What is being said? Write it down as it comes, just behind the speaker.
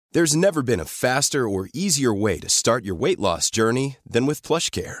There's never been a faster or easier way to start your weight loss journey than with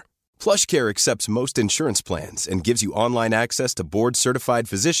PlushCare. PlushCare accepts most insurance plans and gives you online access to board-certified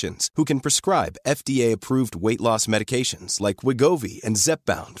physicians who can prescribe FDA-approved weight loss medications like Wegovy and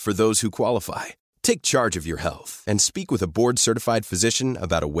Zepbound for those who qualify. Take charge of your health and speak with a board-certified physician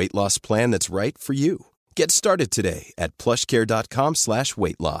about a weight loss plan that's right for you. Get started today at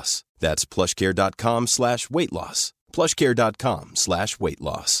plushcare.com/weight-loss. That's plushcare.com/weight-loss.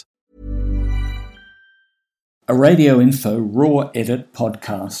 plushcare.com/weight-loss. A Radio Info Raw Edit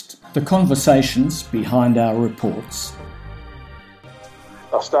podcast. The conversations behind our reports.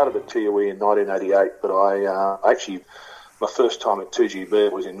 I started at TUE in 1988, but my first time at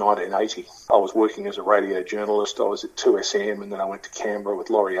 2GB was in 1980. I was working as a radio journalist. I was at 2SM, and then I went to Canberra with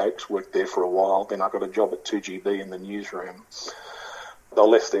Laurie Oakes, worked there for a while. Then I got a job at 2GB in the newsroom. I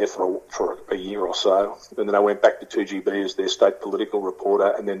left there for a year or so, and then I went back to 2GB as their state political reporter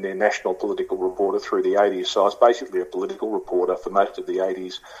and then their national political reporter through the 80s. So I was basically a political reporter for most of the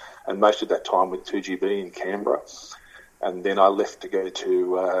 80s and most of that time with 2GB in Canberra. And then I left to go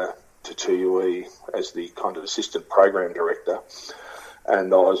to TUE as the kind of assistant program director.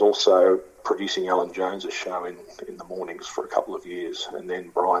 And I was also producing Alan Jones's show in the mornings for a couple of years. And then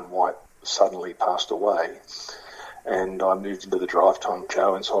Brian White suddenly passed away. And I moved into the Drive Time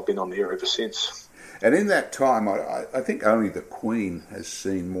show, and so I've been on the air ever since. And in that time, I think only the Queen has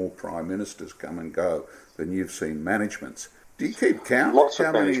seen more Prime Ministers come and go than you've seen managements. Do you keep count? Lots How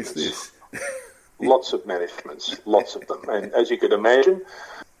of many managements. is this? Lots of managements, lots of them. And as you could imagine,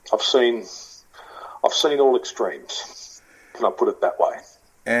 I've seen all extremes. Can I put it that way?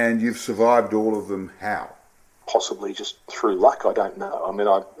 And you've survived all of them how? Possibly just through luck, I don't know. I mean,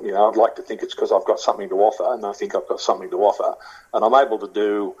 I'd like to think it's because I've got something to offer, and I think I've got something to offer, and I'm able to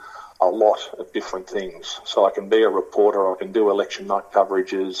do a lot of different things. So I can be a reporter, I can do election night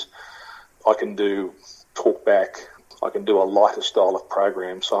coverages, I can do talkback, I can do a lighter style of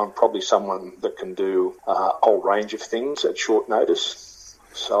program. So I'm probably someone that can do a whole range of things at short notice.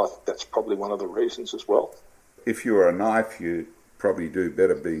 So I think that's probably one of the reasons as well. If you were a knife, you'd probably do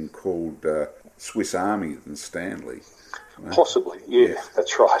better being called Swiss Army than Stanley. Possibly, yeah, yes.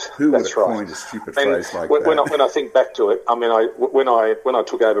 That's right. Who would have coined a stupid phrase like that? When I think back to it, I mean, when I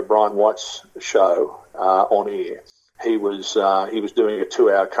took over Brian White's show on air, he was doing a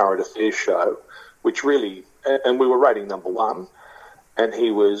 2-hour current affairs show, which really, and we were rating number one, and he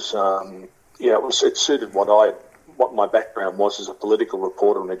was, it suited what my background was as a political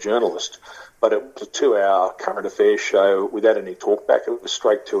reporter and a journalist. But it was a 2-hour current affairs show without any talkback. It was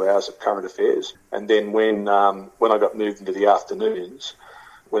straight 2 hours of current affairs. And then when I got moved into the afternoons,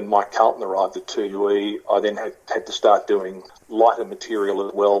 when Mike Carlton arrived at TUE, I then had to start doing lighter material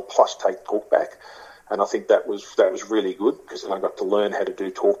as well, plus take talkback. And I think that was really good, because then I got to learn how to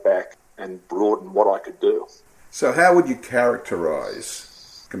do talkback and broaden what I could do. So how would you characterise,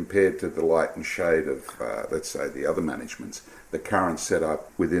 compared to the light and shade of, let's say, the other managements, the current setup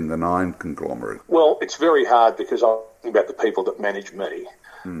within the Nine conglomerate? Well, it's very hard because I think about the people that manage me.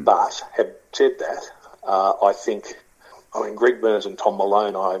 But having said that, I mean, Greg Burns and Tom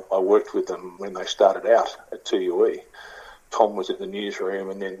Malone, I worked with them when they started out at TUE. Tom was in the newsroom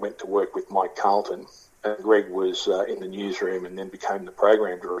and then went to work with Mike Carlton. And Greg was in the newsroom and then became the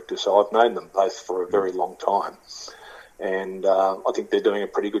program director. So I've known them both for a very long time. And I think they're doing a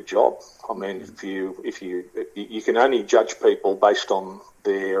pretty good job. I mean, if you can only judge people based on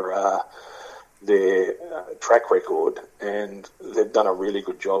their track record, and they've done a really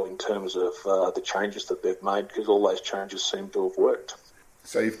good job in terms of the changes that they've made, because all those changes seem to have worked.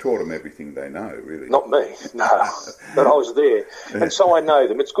 So you've taught them everything they know, really? Not me, no. But I was there, and so I know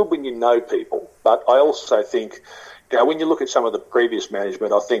them. It's good when you know people, but I also think, when you look at some of the previous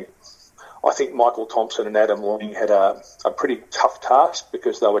management, I think Michael Thompson and Adam Long had a pretty tough task,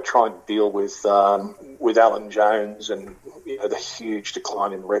 because they were trying to deal with Alan Jones and the huge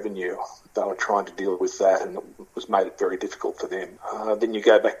decline in revenue. They were trying to deal with that, and it made it very difficult for them. Then you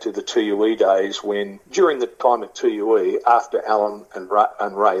go back to the TUE days, when during the time at TUE, after Alan and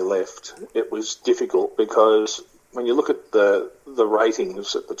Ray left, it was difficult, because when you look at the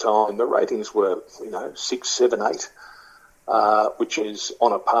ratings at the time, the ratings were 6, 7, 8. Which is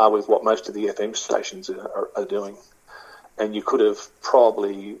on a par with what most of the FM stations are doing. And you could have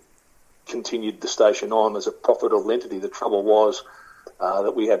probably continued the station on as a profitable entity. The trouble was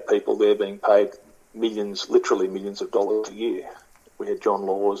that we had people there being paid literally millions of dollars a year. We had John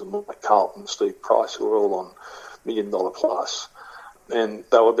Laws and Mike Carlton and Steve Price, who were all on $1 million plus. And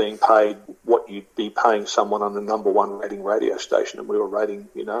they were being paid what you'd be paying someone on the number one rating radio station. And we were rating,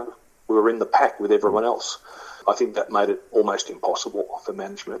 we were in the pack with everyone else. I think that made it almost impossible for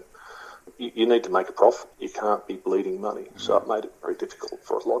management. You need to make a profit. You can't be bleeding money. So it made it very difficult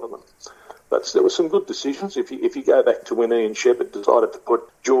for a lot of them. But there were some good decisions. If you go back to when Ian Shepherd decided to put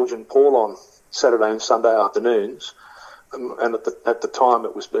George and Paul on Saturday and Sunday afternoons, and at the time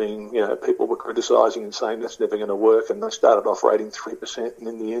it was being, people were criticising and saying that's never going to work, and they started off rating 3%, and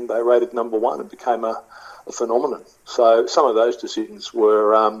in the end they rated number one and became a phenomenon. So some of those decisions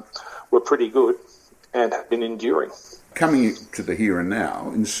were pretty good and have been enduring. Coming to the here and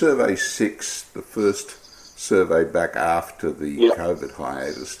now, in Survey 6, the first survey back after the COVID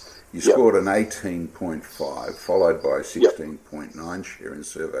hiatus, you scored an 18.5, followed by a 16.9 share in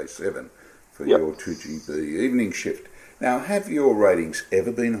Survey 7 for your 2GB evening shift. Now, have your ratings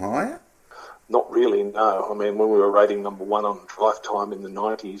ever been higher? Not really, no. I mean, when we were rating number one on drive time in the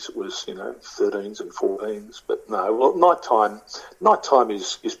 90s, it was, 13s and 14s. But no, well, nighttime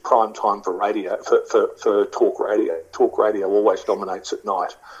is prime time for radio, for talk radio. Talk radio always dominates at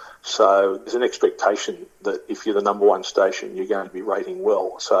night. So there's an expectation that if you're the number one station, you're going to be rating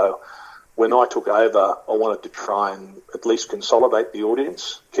well. So when I took over, I wanted to try and at least consolidate the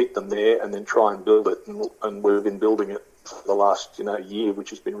audience, keep them there, and then try and build it. And we've been building it for the last, year,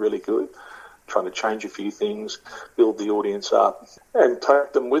 which has been really good. Trying to change a few things, build the audience up, and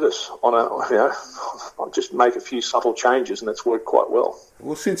take them with us I'll just make a few subtle changes, and that's worked quite well.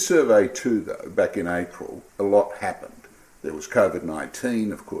 Well, since Survey 2, though, back in April, a lot happened. There was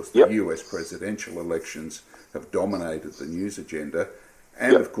COVID-19, of course, the US presidential elections have dominated the news agenda,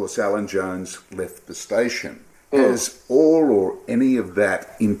 and of course Alan Jones left the station. Has all or any of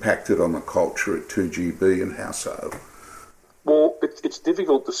that impacted on the culture at 2GB, and how so? Well, it's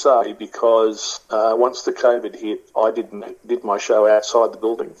difficult to say because once the COVID hit, I did my show outside the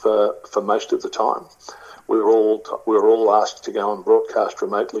building for most of the time. We were all asked to go and broadcast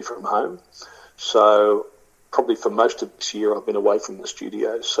remotely from home. So probably for most of this year, I've been away from the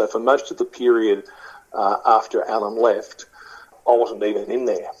studios. So for most of the period after Alan left, I wasn't even in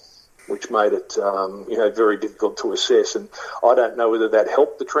there, which made it very difficult to assess. And I don't know whether that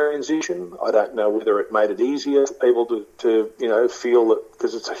helped the transition. I don't know whether it made it easier for people to feel that,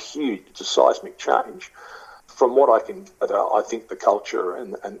 because it's a seismic change. From what I can gather, I think the culture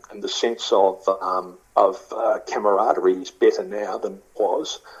and the sense of camaraderie is better now than it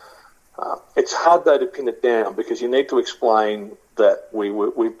was. It's hard though to pin it down because you need to explain that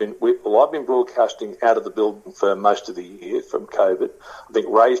I've been broadcasting out of the building for most of the year from COVID. I think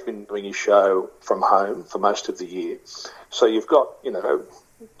Ray's been doing his show from home for most of the year. So you've got,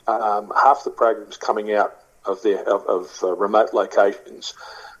 half the programs coming out of remote locations.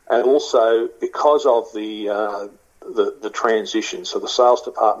 And also because of the transition, so the sales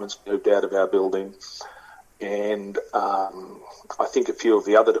department's moved out of our building, and I think a few of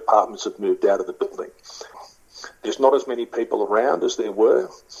the other departments have moved out of the building. There's not as many people around as there were,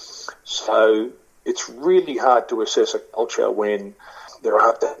 so it's really hard to assess a culture when there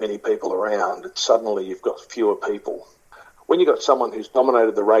aren't that many people around. Suddenly you've got fewer people. When you've got someone who's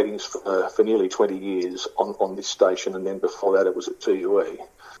dominated the ratings for nearly 20 years on this station, and then before that it was at 2UE,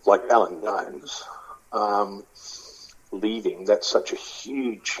 like Alan Jones, leaving, that's such a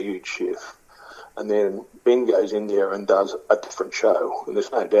huge shift. And then Ben goes in there and does a different show, and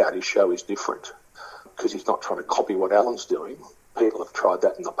there's no doubt his show is different because he's not trying to copy what Alan's doing. People have tried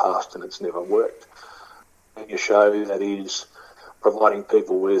that in the past and it's never worked. And a show that is providing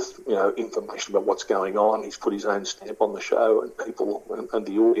people with, information about what's going on. He's put his own stamp on the show, and people and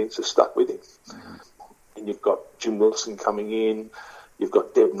the audience are stuck with him. Mm-hmm. And you've got Jim Wilson coming in, you've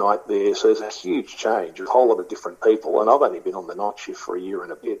got Deb Knight there, so there's a huge change, a whole lot of different people, and I've only been on the night shift for a year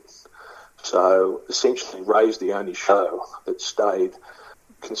and a bit. So essentially Ray's the only show that stayed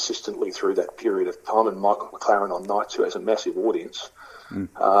consistently through that period of time, and Michael McLaren on nights, who has a massive audience.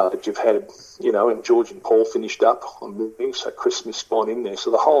 You've had, and George and Paul finished up on moving, so Chris Smith's gone in there.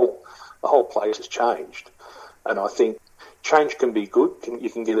 So the whole place has changed, and I think change can be good. You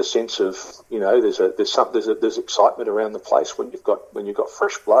can get a sense of, there's excitement around the place when you've got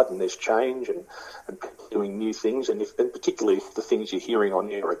fresh blood and there's change and people doing new things, and particularly if the things you're hearing on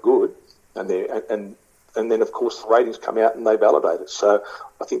air are good, and then of course the ratings come out and they validate it. So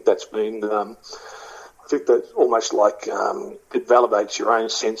I think that's been. I think that's almost like it validates your own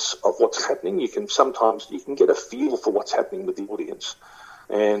sense of what's happening. You can get a feel for what's happening with the audience,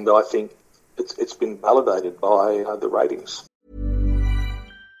 and I think it's been validated by the ratings.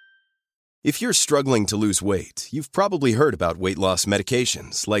 If you're struggling to lose weight, you've probably heard about weight loss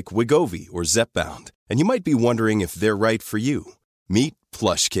medications like Wegovy or Zepbound, and you might be wondering if they're right for you. Meet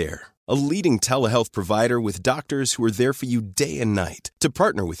PlushCare, a leading telehealth provider with doctors who are there for you day and night to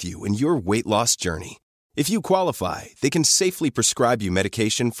partner with you in your weight loss journey. If you qualify, they can safely prescribe you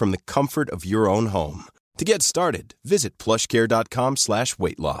medication from the comfort of your own home. To get started, visit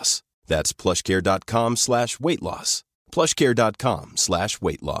plushcare.com/weight-loss. That's plushcare.com/weight-loss.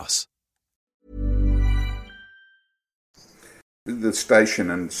 plushcare.com/weight-loss. The station,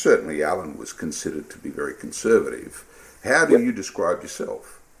 and certainly Alan, was considered to be very conservative. How do you describe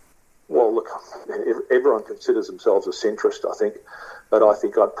yourself? Well, look, everyone considers themselves a centrist, I think, but I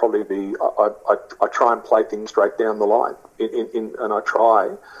think I'd probably be. I try and play things straight down the line, and I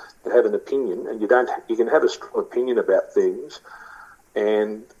try to have an opinion. And you can have a strong opinion about things,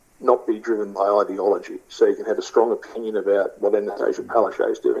 and not be driven by ideology. So you can have a strong opinion about what Anastasia Palaszczuk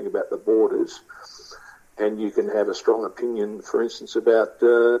is doing about the borders, and you can have a strong opinion, for instance, about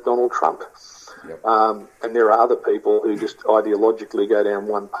Donald Trump. Yep. And there are other people who just ideologically go down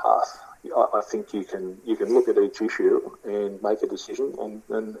one path. I think you can look at each issue and make a decision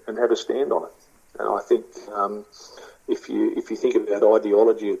and have a stand on it. And I think if you think about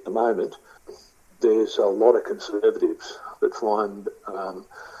ideology at the moment, there's a lot of conservatives that find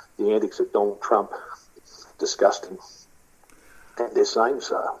the antics of Donald Trump disgusting. And they're saying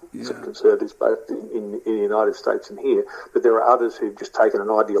so. Yeah. Some conservatives both in the United States and here, but there are others who've just taken an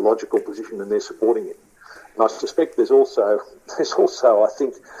ideological position and they're supporting it. And I suspect there's also I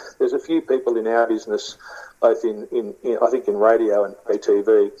think there's a few people in our business, both in I think in radio and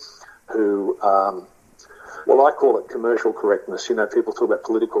TV, who well, I call it commercial correctness. You know, people talk about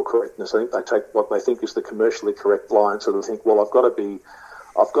political correctness. I think they take what they think is the commercially correct line, so they think, well, I've got to be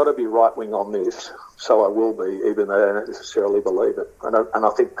right wing on this, so I will be, even though they don't necessarily believe it. And I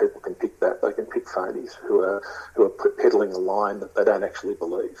think people can pick that. They can pick phonies who are peddling a line that they don't actually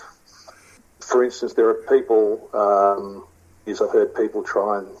believe. For instance, there are people, I've heard people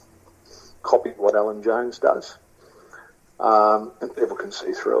try and copy what Alan Jones does, and people can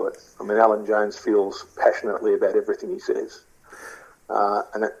see through it. I mean, Alan Jones feels passionately about everything he says,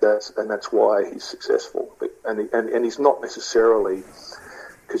 and that's why he's successful. And he's not necessarily,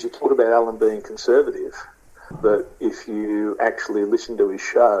 because you talk about Alan being conservative, but if you actually listen to his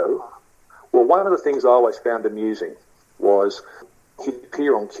show, well, one of the things I always found amusing was he'd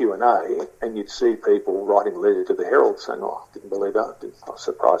appear on Q&A and you'd see people writing letters to the Herald saying, oh, I didn't believe that, I was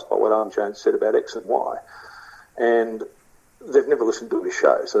surprised by what Alan Jones said about X and Y. And they've never listened to his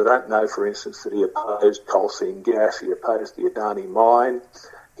show, so they don't know, for instance, that he opposed coal seam gas, he opposed the Adani mine,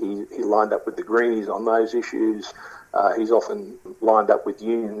 he lined up with the Greenies on those issues. He's often lined up with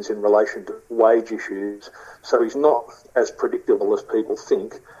unions in relation to wage issues. So he's not as predictable as people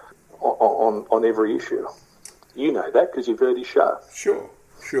think on every issue. You know that because you've heard his show. Sure.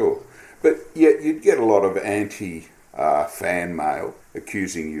 But yet you'd get a lot of anti-fan mail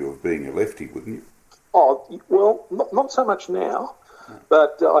accusing you of being a lefty, wouldn't you? Oh, well, not so much now.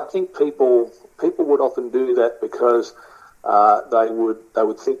 But I think people would often do that because they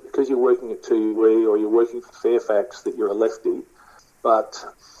would think because you're working at TUE or you're working for Fairfax that you're a lefty. But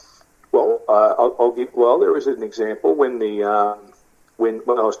there is an example when when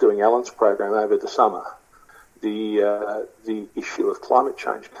I was doing Alan's program over the summer, the issue of climate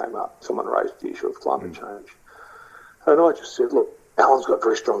change came up. Someone raised the issue of climate change, and I just said, look, Alan's got a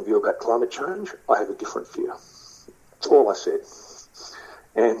very strong view about climate change. I have a different view. That's all I said.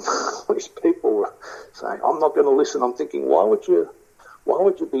 And these people were saying, I'm not going to listen. I'm thinking, why would you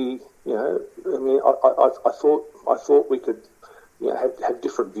be, you know, I mean, I thought we could, you know, have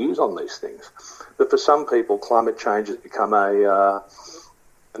different views on these things. But for some people, climate change has become an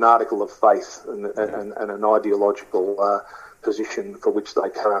article of faith and an ideological position for which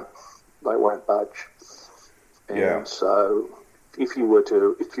they won't budge. And so if you were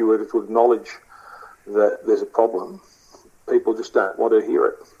to acknowledge that there's a problem, people just don't want to hear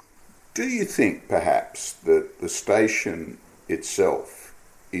it. Do you think, perhaps, that the station itself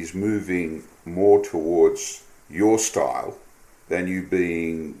is moving more towards your style than you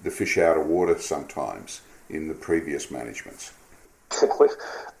being the fish out of water sometimes in the previous managements?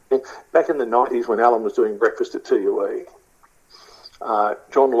 Back in the 90s when Alan was doing breakfast at TUE,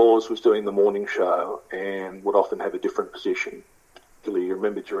 John Laws was doing the morning show and would often have a different position. Particularly, you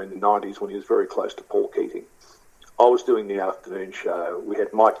remember during the 90s when he was very close to Paul Keating. I was doing the afternoon show. We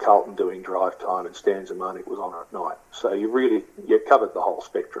had Mike Carlton doing drive time and Stan Zemanek was on at night. So you covered the whole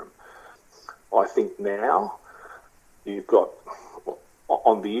spectrum. I think now you've got,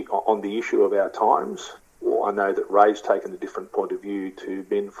 on the issue of our times, well, I know that Ray's taken a different point of view to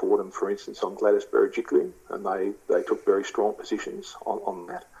Ben Fordham, for instance, on Gladys Berejiklian, and they took very strong positions on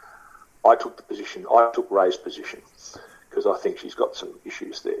that. I took Ray's position because I think she's got some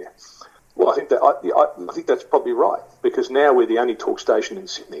issues there. Well, I think that's probably right, because now we're the only talk station in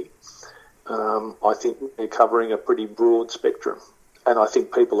Sydney, I think they're covering a pretty broad spectrum. And I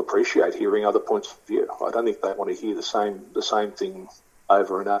think people appreciate hearing other points of view. I don't think they want to hear the same thing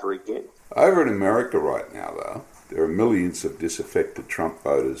over and over again. Over in America right now, though, there are millions of disaffected Trump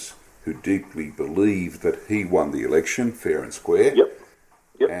voters who deeply believe that he won the election fair and square. Yep.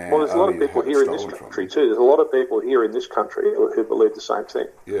 Well, there's a lot of people here in this country too. There's a lot of people here in this country who believe the same thing.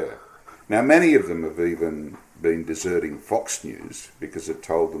 Yeah. Now, many of them have even been deserting Fox News because it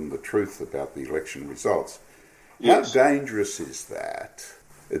told them the truth about the election results. Yes. How dangerous is that,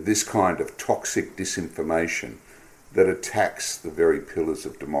 this kind of toxic disinformation that attacks the very pillars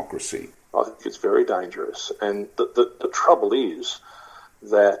of democracy? I think it's very dangerous. And the trouble is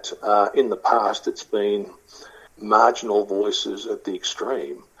that in the past it's been marginal voices at the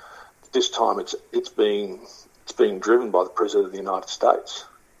extreme. This time it's being driven by the President of the United States.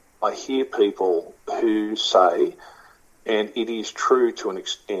 I hear people who say, and it is true to an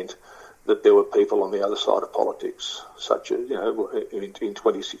extent, that there were people on the other side of politics, such as, in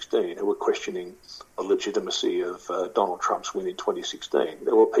 2016, who were questioning the legitimacy of Donald Trump's win in 2016.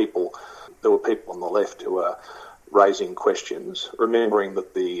 There were people on the left who were raising questions, remembering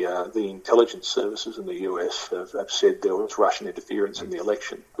that the intelligence services in the US have said there was Russian interference in the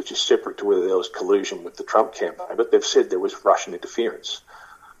election, which is separate to whether there was collusion with the Trump campaign, but they've said there was Russian interference.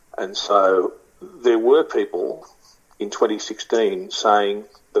 And so there were people in 2016 saying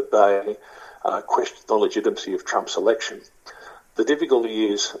that they questioned the legitimacy of Trump's election. The difficulty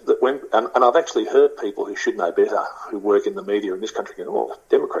is that and I've actually heard people who should know better, who work in the media in this country, going, "Oh,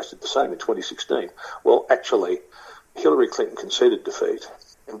 Democrats did the same in 2016. Well, actually, Hillary Clinton conceded defeat,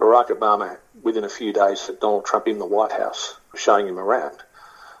 and Barack Obama, within a few days, had Donald Trump in the White House, showing him around.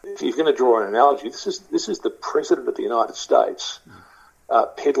 If you're going to draw an analogy, this is the President of the United States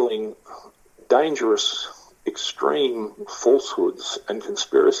peddling dangerous, extreme falsehoods and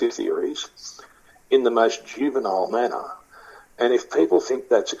conspiracy theories in the most juvenile manner. And if people think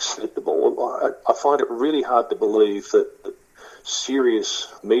that's acceptable, I find it really hard to believe that serious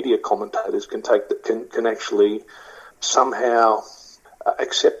media commentators can actually somehow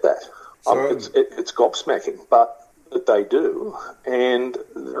accept that. It's gobsmacking, but that they do. And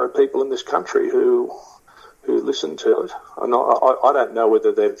there are people in this country who listen to it. I don't know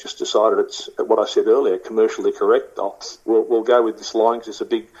whether they've just decided it's what I said earlier, commercially correct. We'll go with this line because there's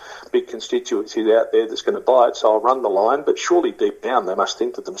a big constituency out there that's going to buy it, so I'll run the line. But surely deep down they must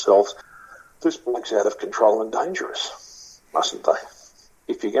think to themselves, this bloke's out of control and dangerous, mustn't they?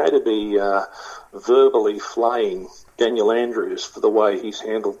 If you're going to be verbally flaying Daniel Andrews for the way he's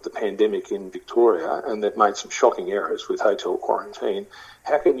handled the pandemic in Victoria, and they've made some shocking errors with hotel quarantine,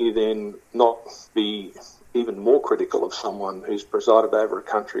 how can you then not be even more critical of someone who's presided over a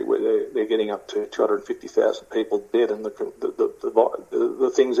country where they're getting up to 250,000 people dead and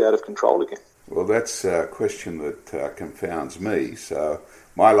the thing's out of control again? Well, that's a question that confounds me. So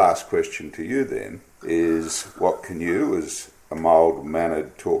my last question to you then is, what can you, as a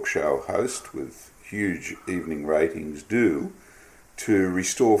mild-mannered talk show host with huge evening ratings, do to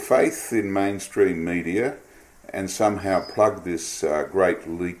restore faith in mainstream media and somehow plug this great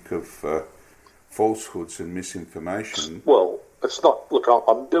leak of falsehoods and misinformation? Well, it's not. Look,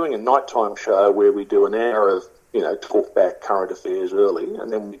 I'm doing a nighttime show where we do an hour of, talk back current affairs early,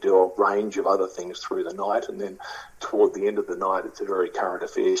 and then we do a range of other things through the night, and then toward the end of the night, it's a very current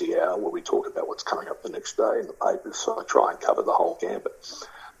affairs-y hour where we talk about what's coming up the next day in the papers. So I try and cover the whole gambit.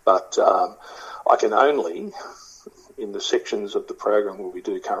 But I can only, in the sections of the program where we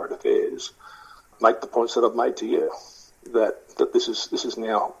do current affairs, make the points that I've made to you. That this is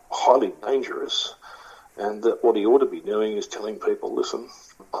now highly dangerous, and that what he ought to be doing is telling people, listen,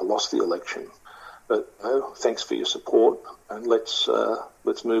 I lost the election, but thanks for your support, and let's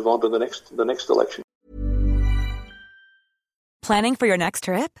move on to the next election. Planning for your next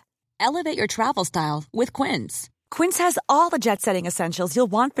trip? Elevate your travel style with Quince. Quince has all the jet-setting essentials you'll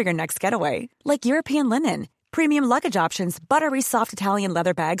want for your next getaway, like European linen, premium luggage options, buttery soft Italian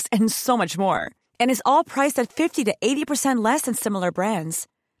leather bags, and so much more. And is all priced at 50 to 80% less than similar brands.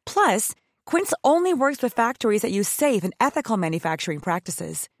 Plus, Quince only works with factories that use safe and ethical manufacturing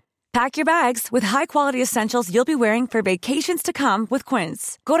practices. Pack your bags with high-quality essentials you'll be wearing for vacations to come with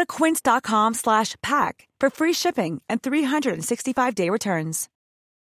Quince. Go to quince.com/pack for free shipping and 365-day returns.